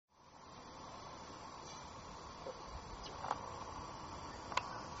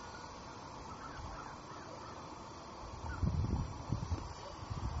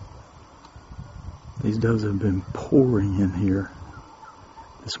These doves have been pouring in here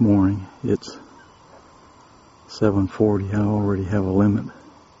this morning. It's 7:40. I already have a limit.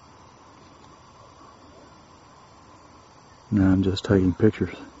 Now I'm just taking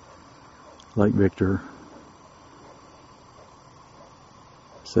pictures. Lake Victor,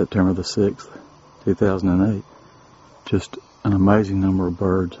 September the 6th, 2008. Just an amazing number of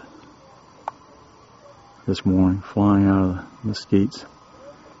birds this morning flying out of the mesquites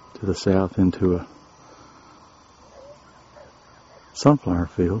to the south into a sunflower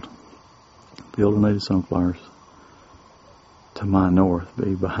field of native sunflowers to my north,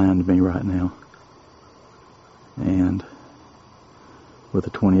 behind me right now. And with a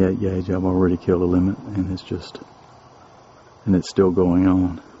 28 gauge, I've already killed a limit, and it's still going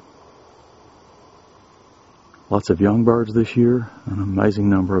on. Lots of young birds this year, an amazing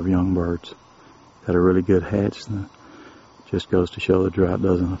number of young birds. Had a really good hatch. And just goes to show the drought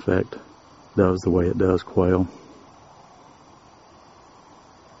doesn't affect doves the way it does quail.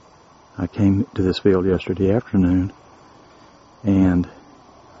 I came to this field yesterday afternoon, and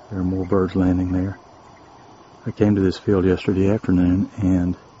there are more birds landing there. I came to this field yesterday afternoon,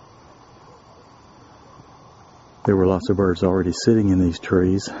 and there were lots of birds already sitting in these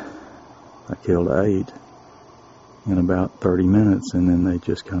trees. I killed 8 in about 30 minutes, and then they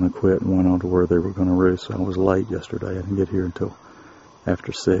just kind of quit and went on to where they were going to roost. So I was late yesterday. I didn't get here until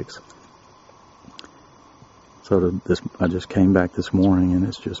after 6. So I just came back this morning, and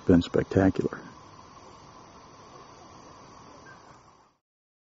it's just been spectacular.